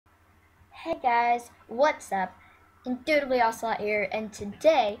Hey guys, what's up? Indubitably Ocelot here, and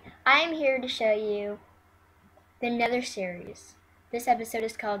today I am here to show you the Nether series. This series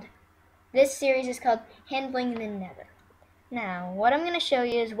is called Handling the Nether. Now, what I'm going to show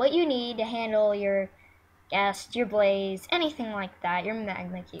you is what you need to handle your Ghast, your Blaze, anything like that, your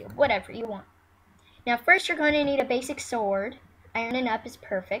Magma Cube, whatever you want. Now, first you're going to need a basic sword. Ironing up is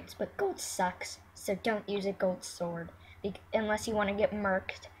perfect, but gold sucks, so don't use a gold sword unless you want to get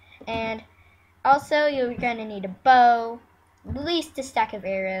murked. And also, you're going to need a bow, at least a stack of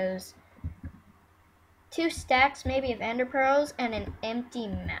arrows, 2 stacks maybe of ender pearls, and an empty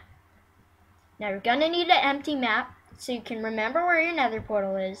map. Now, you're going to need an empty map so you can remember where your nether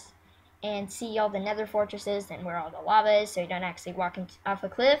portal is and see all the nether fortresses and where all the lava is so you don't actually walk off a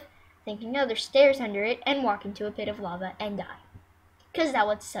cliff thinking, oh, there's stairs under it, and walk into a pit of lava and die. Because that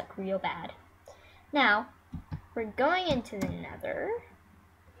would suck real bad. Now, we're going into the nether.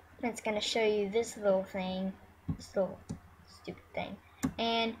 It's going to show you this little thing, this little stupid thing.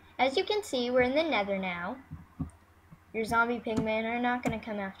 And as you can see, we're in the nether now. Your zombie pigmen are not going to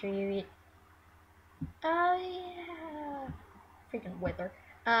come after you. Oh yeah, freaking wither.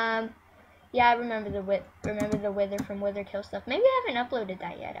 Yeah, I remember the wither from Wither Kill stuff. Maybe I haven't uploaded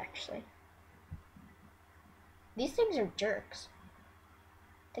that yet, actually. These things are jerks.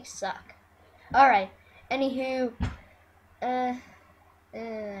 They suck. All right. Anywho, I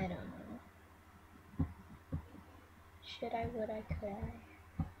don't know. Should I, would I, could I?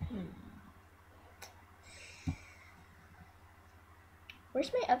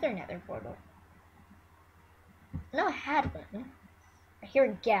 Where's my other nether portal? No, I had one. I hear a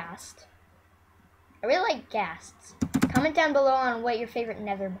Ghast. I really like Ghasts. Comment down below on what your favorite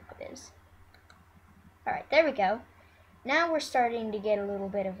nether mob is. Alright, there we go. Now we're starting to get a little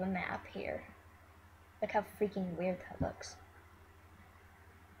bit of a map here. Look how freaking weird that looks.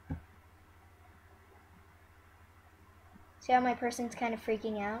 See how my person's kind of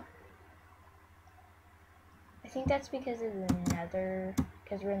freaking out? I think that's because of the nether,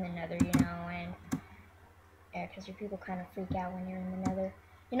 because we're in the nether, you know, and yeah, because your people kind of freak out when you're in the nether.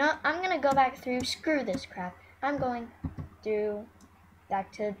 You know, I'm going to go back through, screw this crap. I'm going through,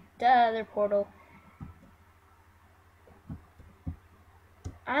 back to the other portal.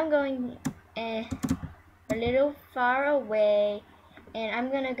 I'm going a little far away, and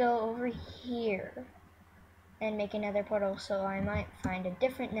I'm going to go over here and make another portal, so I might find a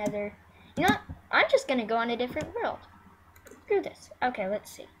different nether. You know what? I'm just going to go on a different world. Screw this. Okay, let's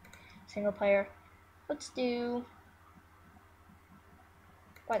see. Single player. Let's do...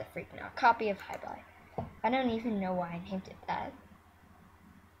 Why the freak not? Copy of Highbuy. I don't even know why I named it that.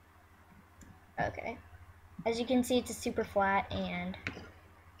 Okay. As you can see, it's a super flat, and...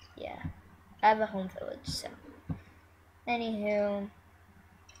 yeah. I have a home village, so... Anywho...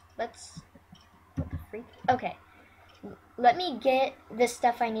 Let's... What the freak? Okay. Let me get the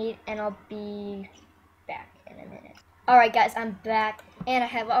stuff I need, and I'll be back in a minute. Alright guys, I'm back, and I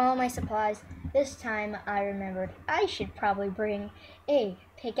have all my supplies. This time I remembered I should probably bring a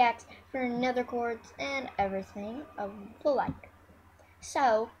pickaxe for nether quartz and everything of the like.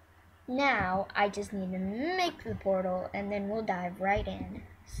 So, now I just need to make the portal, and then we'll dive right in.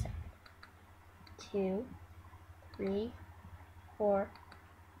 So, 2, 3, 4.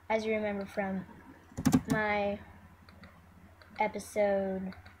 As you remember from my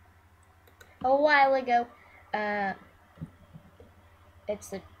episode a while ago, it's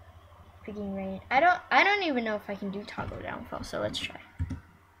the freaking rain. I don't even know if I can do toggle downfall, so let's try.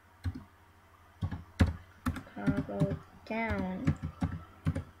 Toggle down.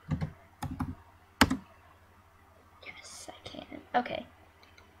 Yes, I can. Okay.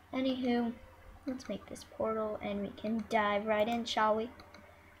 Anywho, let's make this portal and we can dive right in, shall we?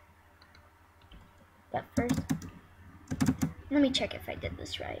 But first, let me check if I did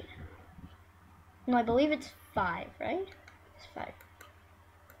this right. No, I believe it's 5, right? It's 5.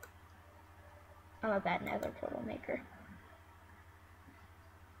 I'm a bad nether portal maker.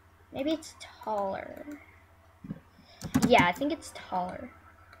 Maybe it's taller. Yeah, I think it's taller.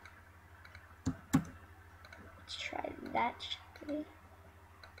 Let's try that, shall we?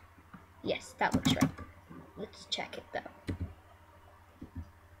 Yes, that looks right. Let's check it though.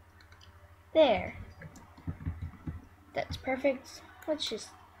 There. That's perfect. Let's just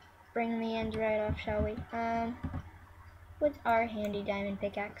bring the ends right off, shall we? With our handy diamond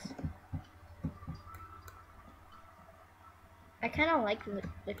pickaxe. I kind of like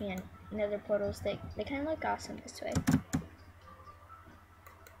looking at nether portals. They kind of look awesome this way.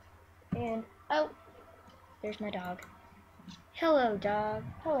 And, oh, there's my dog. Hello, dog.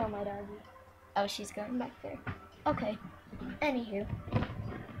 Hello, my doggy. Oh, she's going back there. Okay. Anywho.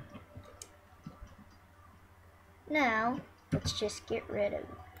 Now, let's just get rid of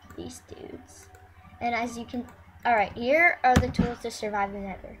these dudes. And as you can, alright, here are the tools to survive the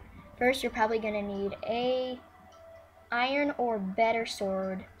nether. First, you're probably going to need a iron or better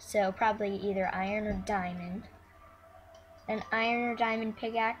sword. So probably either iron or diamond. An iron or diamond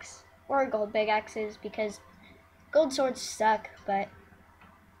pickaxe, or gold pickaxes, because gold swords suck, but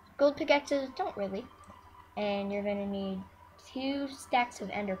gold pickaxes don't really. And you're going to need 2 stacks of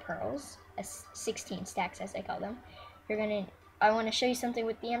ender pearls, 16 stacks as I call them. I want to show you something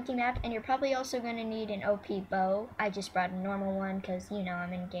with the empty map, and you're probably also going to need an OP bow. I just brought a normal one because, you know,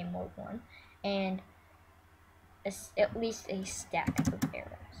 I'm in game mode 1. And at least a stack of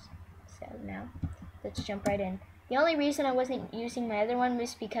arrows. So now, let's jump right in. The only reason I wasn't using my other one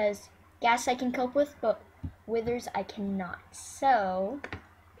was because ghast I can cope with, but withers I cannot. So,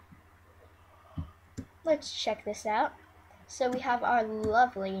 let's check this out. So we have our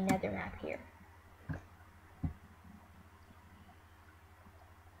lovely nether map here.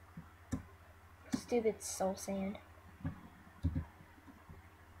 Stupid soul sand.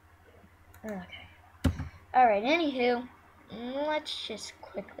 Okay. Alright, anywho, let's just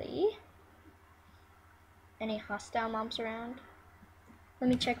quickly... Any hostile mobs around? Let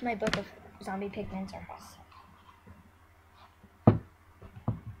me check my book of zombie pigments are hostile.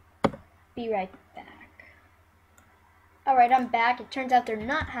 Be right back. Alright, I'm back. It turns out they're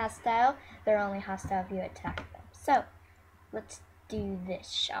not hostile. They're only hostile if you attack them. So, let's do this,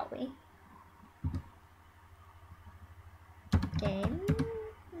 shall we? Game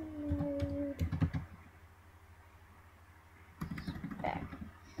mode. Back.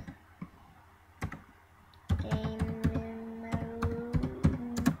 Game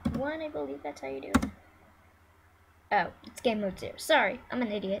mode 1, I believe that's how you do it. Oh, it's game mode 0. Sorry, I'm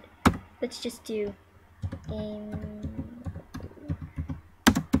an idiot. Let's just do game.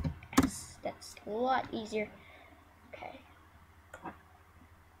 Yes, that's a lot easier. Okay.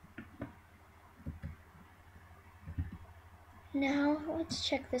 Now, let's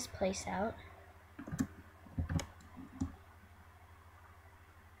check this place out.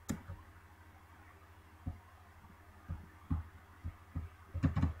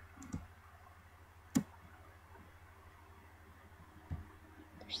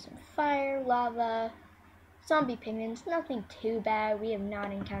 There's some fire, lava, zombie pigments, nothing too bad. We have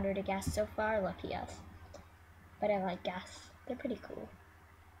not encountered a ghast so far, lucky us. But I like ghasts, they're pretty cool.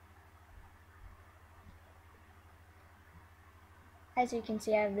 As you can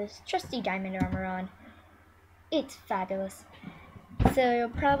see, I have this trusty diamond armor on. It's fabulous.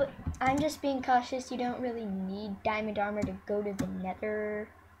 So I'm just being cautious. You don't really need diamond armor to go to the nether,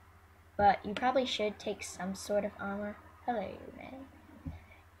 but you probably should take some sort of armor. Hello, man.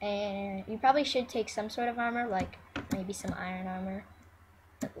 And you probably should take some sort of armor, like maybe some iron armor,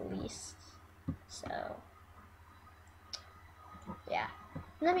 at least. So, yeah.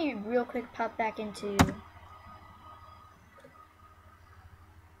 Let me real quick pop back into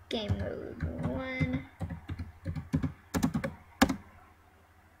game mode 1.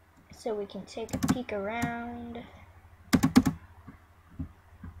 So we can take a peek around.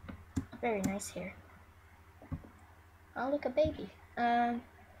 Very nice here. Oh, look, a baby.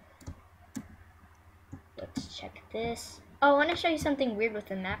 Let's check this. Oh, I want to show you something weird with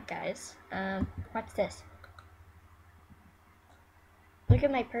the map, guys. Watch this. Look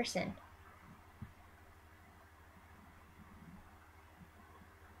at my person.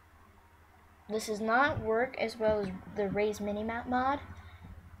 This does not work as well as the Raise Minimap mod,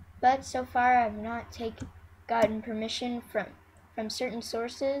 but so far I've not gotten permission from certain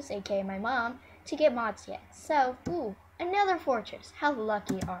sources, aka my mom, to get mods yet. So, ooh, another fortress. How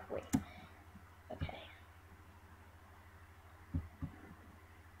lucky are we? Okay.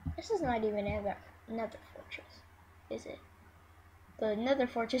 This is not even another fortress, is it? The nether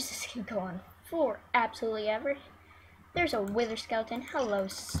fortresses can go on for absolutely ever. There's a wither skeleton. Hello,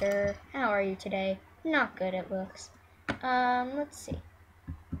 sir. How are you today? Not good, it looks. Let's see.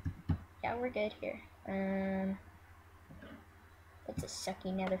 Yeah, we're good here. That's a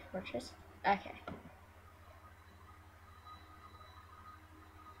sucky nether fortress. Okay.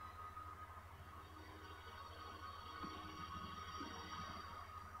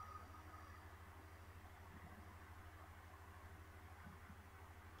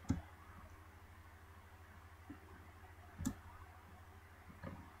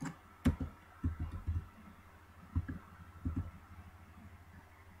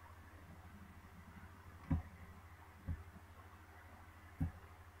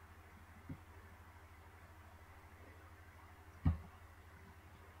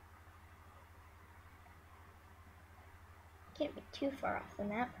 Can't be too far off the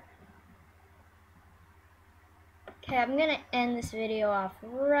map. Okay, I'm gonna end this video off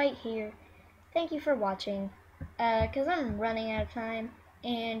right here. Thank you for watching, because I'm running out of time,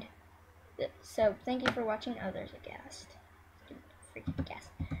 and so thank you for watching. Oh, there's a Ghast. Freaking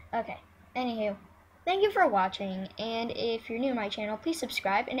Ghast. Okay, anywho, thank you for watching, and if you're new to my channel, please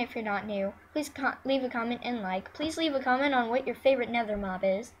subscribe, and if you're not new, please leave a comment and like. Please leave a comment on what your favorite nether mob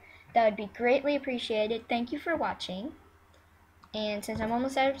is. That would be greatly appreciated. Thank you for watching, and since I'm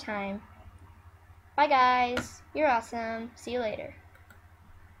almost out of time, bye guys, you're awesome, see you later.